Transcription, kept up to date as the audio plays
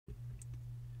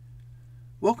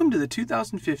Welcome to the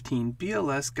 2015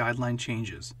 BLS Guideline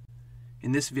Changes.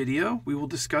 In this video, we will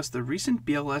discuss the recent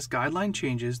BLS Guideline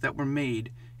changes that were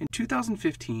made in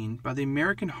 2015 by the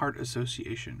American Heart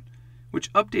Association,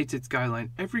 which updates its guideline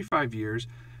every 5 years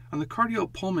on the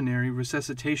cardiopulmonary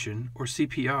resuscitation, or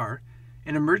CPR,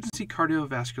 and emergency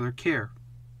cardiovascular care,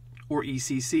 or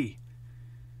ECC.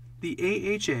 The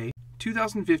AHA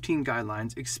 2015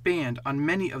 guidelines expand on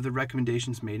many of the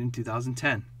recommendations made in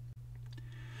 2010.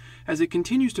 As it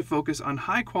continues to focus on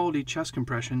high-quality chest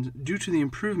compressions due to the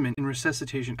improvement in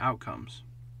resuscitation outcomes.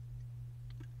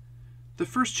 The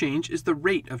first change is the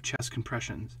rate of chest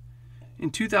compressions. In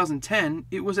 2010,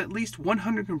 it was at least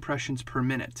 100 compressions per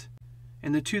minute,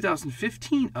 and the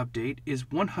 2015 update is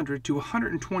 100 to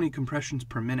 120 compressions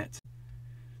per minute.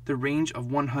 The range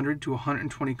of 100 to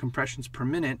 120 compressions per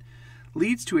minute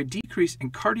leads to a decrease in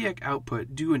cardiac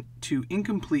output due to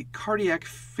incomplete cardiac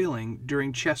filling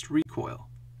during chest recoil.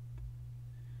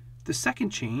 The second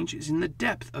change is in the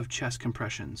depth of chest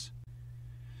compressions.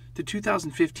 The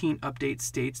 2015 update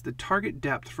states the target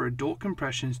depth for adult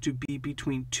compressions to be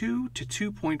between 2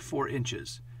 to 2.4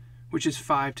 inches, which is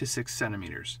 5 to 6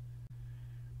 centimeters.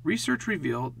 Research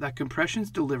revealed that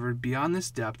compressions delivered beyond this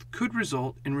depth could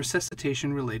result in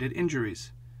resuscitation-related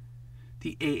injuries.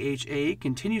 The AHA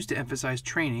continues to emphasize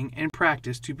training and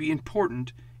practice to be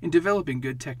important in developing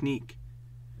good technique.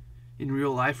 In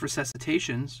real-life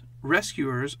resuscitations,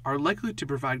 rescuers are likely to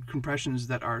provide compressions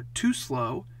that are too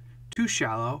slow, too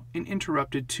shallow, and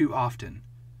interrupted too often.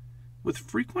 With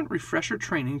frequent refresher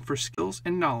training for skills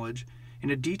and knowledge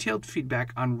and a detailed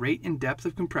feedback on rate and depth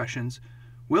of compressions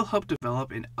will help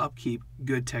develop and upkeep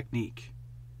good technique.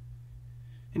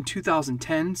 In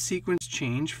 2010, sequence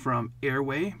changed from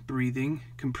airway, breathing,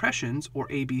 compressions, or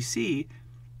ABC,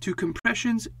 to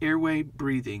compressions, airway,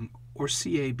 breathing, or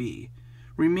CAB,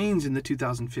 remains in the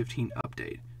 2015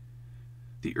 update.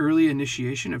 The early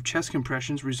initiation of chest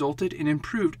compressions resulted in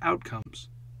improved outcomes.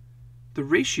 The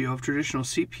ratio of traditional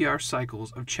CPR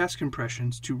cycles of chest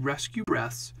compressions to rescue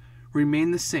breaths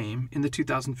remained the same in the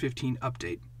 2015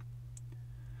 update.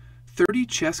 30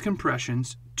 chest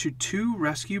compressions to 2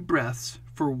 rescue breaths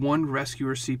for 1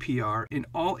 rescuer CPR in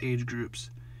all age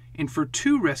groups, and for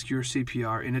 2 rescuer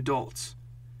CPR in adults,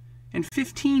 and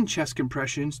 15 chest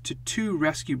compressions to 2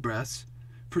 rescue breaths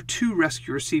for 2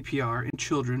 rescuer CPR in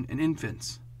children and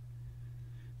infants.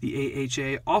 The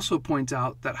AHA also points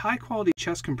out that high-quality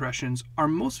chest compressions are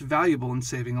most valuable in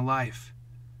saving a life.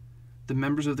 The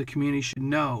members of the community should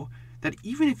know that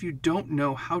even if you don't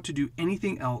know how to do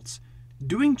anything else,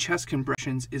 doing chest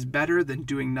compressions is better than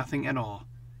doing nothing at all.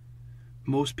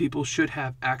 Most people should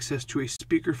have access to a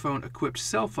speakerphone-equipped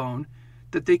cell phone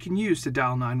that they can use to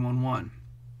dial 911,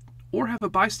 or have a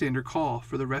bystander call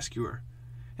for the rescuer,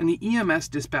 and the EMS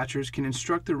dispatchers can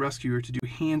instruct the rescuer to do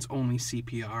hands-only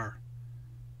CPR.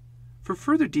 For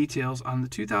further details on the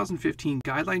 2015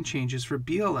 guideline changes for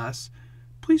BLS,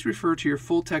 please refer to your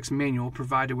full-text manual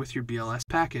provided with your BLS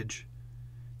package.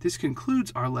 This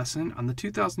concludes our lesson on the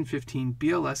 2015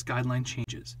 BLS Guideline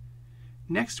Changes.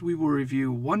 Next, we will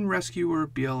review one rescuer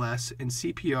BLS and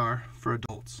CPR for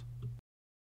adults.